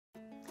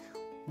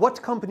What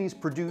companies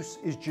produce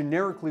is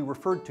generically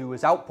referred to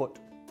as output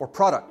or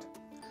product.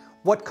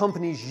 What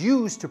companies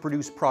use to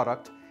produce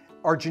product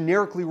are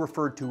generically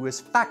referred to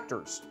as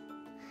factors.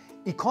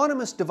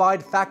 Economists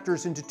divide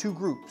factors into two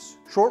groups,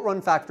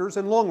 short-run factors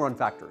and long-run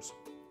factors.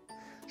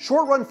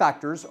 Short-run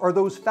factors are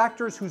those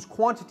factors whose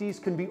quantities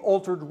can be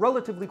altered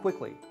relatively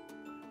quickly.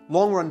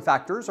 Long-run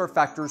factors are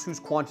factors whose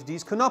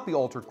quantities cannot be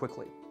altered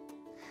quickly.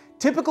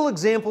 Typical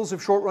examples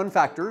of short-run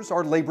factors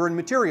are labor and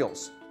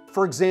materials.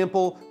 For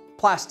example,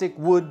 plastic,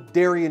 wood,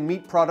 dairy and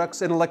meat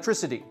products, and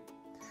electricity.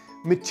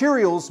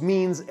 Materials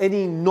means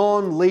any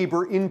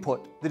non-labor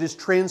input that is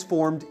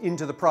transformed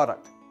into the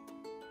product.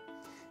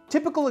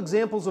 Typical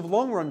examples of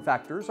long-run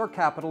factors are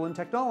capital and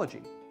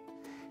technology.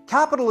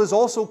 Capital is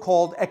also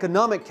called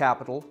economic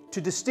capital to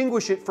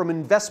distinguish it from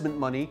investment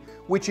money,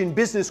 which in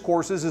business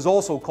courses is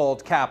also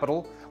called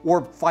capital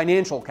or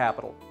financial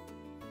capital.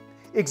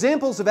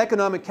 Examples of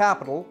economic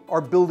capital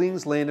are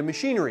buildings, land, and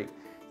machinery,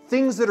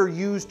 things that are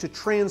used to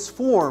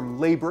transform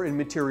labor and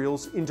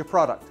materials into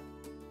product.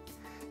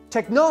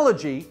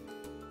 Technology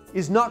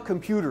is not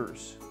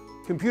computers.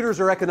 Computers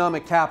are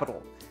economic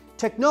capital.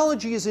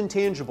 Technology is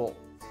intangible.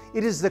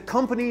 It is the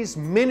company's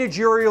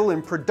managerial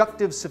and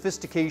productive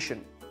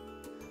sophistication.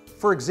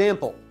 For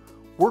example,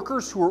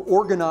 workers who are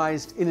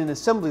organized in an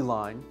assembly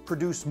line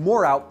produce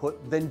more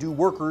output than do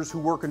workers who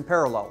work in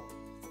parallel.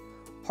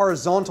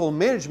 Horizontal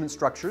management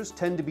structures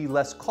tend to be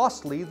less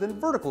costly than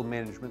vertical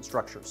management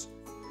structures.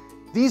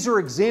 These are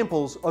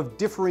examples of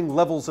differing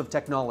levels of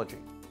technology.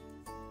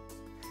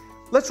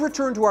 Let's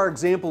return to our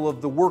example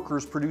of the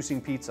workers producing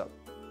pizza.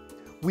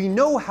 We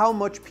know how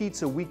much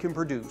pizza we can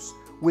produce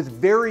with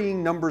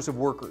varying numbers of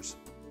workers.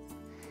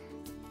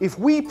 If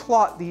we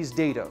plot these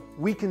data,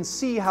 we can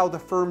see how the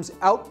firm's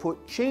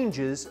output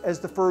changes as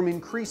the firm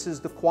increases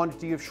the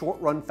quantity of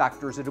short-run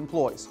factors it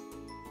employs.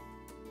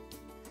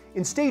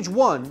 In stage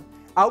 1,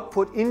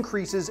 output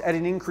increases at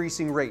an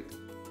increasing rate.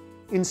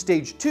 In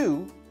stage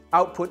 2,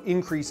 output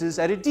increases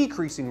at a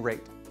decreasing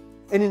rate.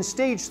 And in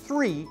stage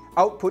 3,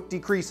 output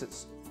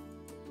decreases.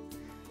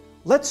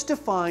 Let's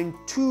define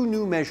two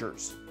new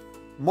measures,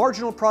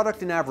 marginal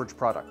product and average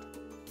product.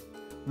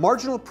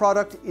 Marginal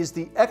product is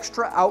the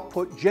extra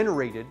output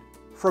generated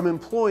from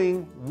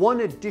employing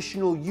one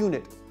additional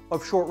unit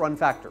of short-run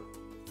factor.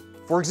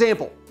 For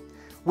example,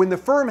 when the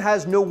firm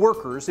has no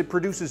workers, it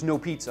produces no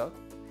pizza,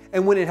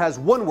 and when it has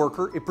one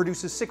worker, it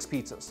produces 6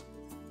 pizzas.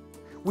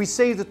 We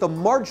say that the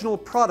marginal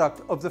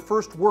product of the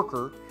first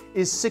worker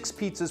is 6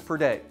 pizzas per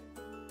day.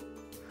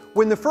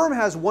 When the firm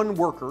has one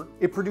worker,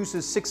 it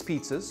produces 6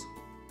 pizzas,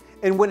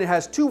 and when it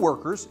has 2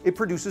 workers, it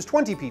produces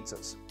 20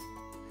 pizzas.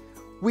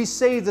 We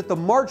say that the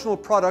marginal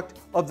product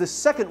of the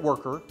second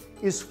worker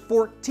is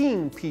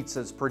 14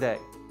 pizzas per day.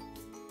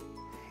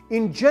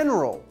 In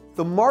general,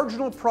 the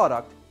marginal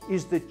product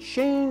is the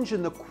change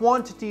in the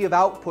quantity of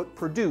output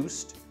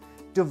produced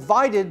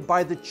divided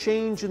by the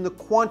change in the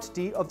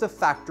quantity of the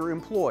factor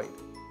employed.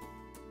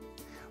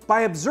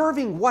 By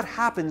observing what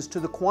happens to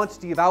the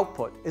quantity of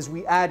output as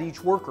we add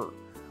each worker,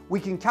 we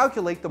can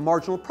calculate the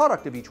marginal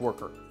product of each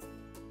worker.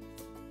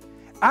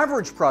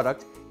 Average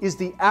product is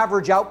the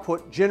average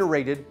output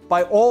generated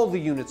by all the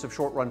units of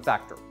short-run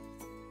factor.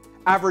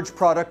 Average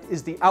product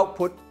is the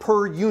output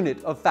per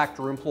unit of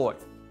factor employed.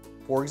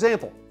 For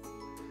example,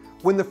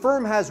 when the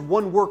firm has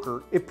one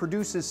worker, it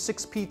produces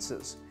 6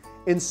 pizzas,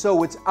 and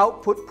so its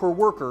output per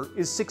worker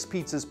is 6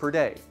 pizzas per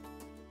day.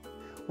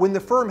 When the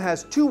firm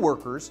has 2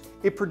 workers,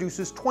 it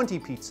produces 20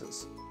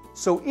 pizzas,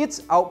 so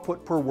its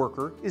output per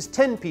worker is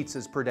 10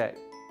 pizzas per day.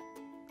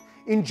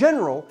 In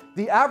general,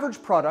 the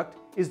average product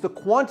is the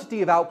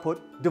quantity of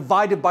output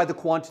divided by the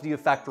quantity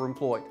of factor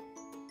employed.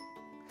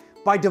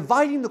 By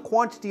dividing the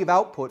quantity of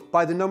output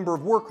by the number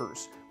of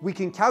workers, we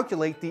can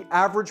calculate the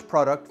average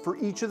product for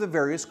each of the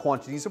various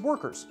quantities of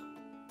workers.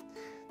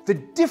 The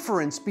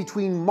difference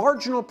between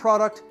marginal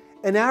product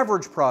and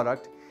average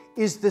product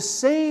is the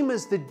same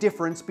as the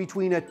difference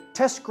between a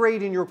test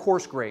grade and your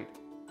course grade.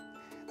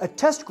 A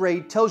test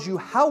grade tells you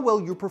how well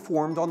you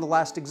performed on the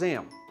last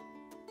exam.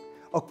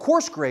 A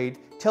course grade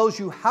tells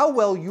you how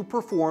well you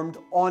performed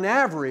on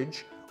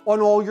average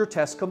on all your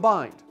tests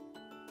combined.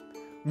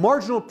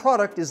 Marginal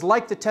product is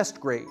like the test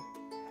grade.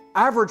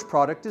 Average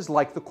product is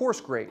like the course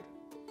grade.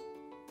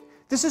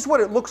 This is what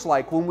it looks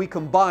like when we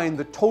combine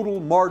the total,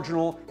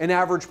 marginal, and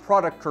average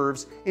product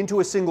curves into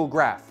a single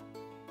graph.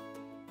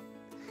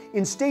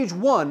 In stage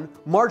 1,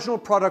 marginal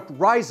product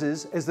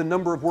rises as the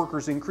number of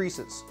workers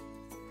increases.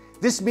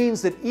 This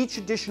means that each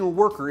additional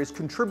worker is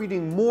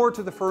contributing more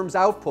to the firm's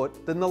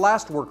output than the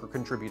last worker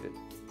contributed.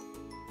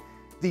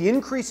 The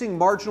increasing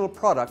marginal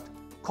product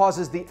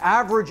causes the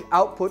average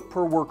output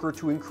per worker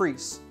to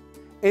increase,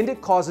 and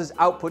it causes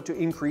output to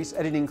increase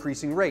at an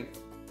increasing rate.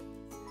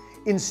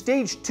 In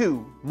stage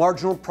 2,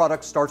 marginal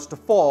product starts to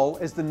fall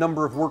as the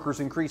number of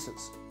workers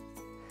increases.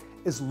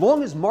 As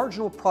long as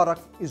marginal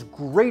product is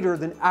greater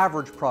than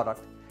average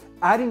product,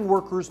 adding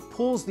workers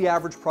pulls the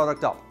average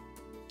product up.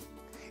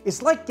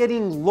 It's like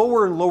getting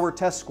lower and lower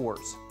test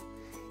scores.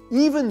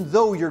 Even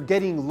though you're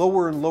getting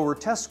lower and lower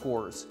test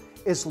scores,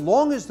 As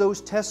long as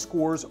those test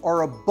scores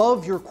are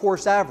above your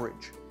course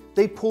average,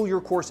 they pull your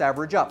course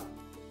average up.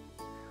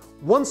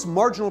 Once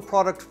marginal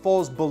product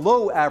falls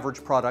below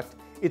average product,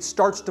 it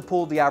starts to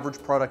pull the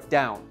average product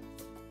down.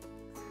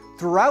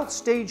 Throughout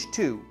stage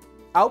 2,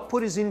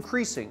 output is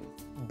increasing,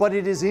 but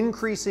it is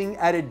increasing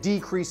at a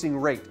decreasing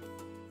rate.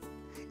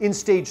 In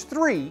stage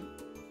 3,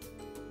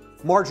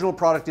 marginal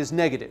product is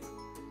negative,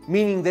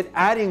 meaning that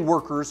adding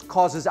workers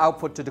causes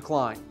output to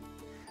decline.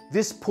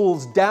 This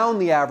pulls down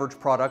the average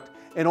product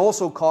and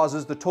also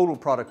causes the total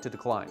product to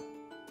decline.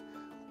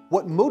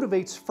 What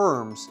motivates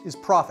firms is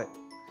profit.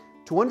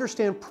 To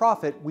understand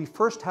profit, we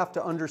first have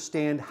to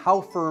understand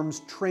how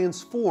firms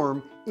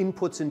transform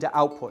inputs into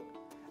output.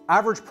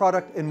 Average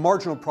product and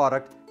marginal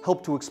product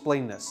help to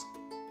explain this.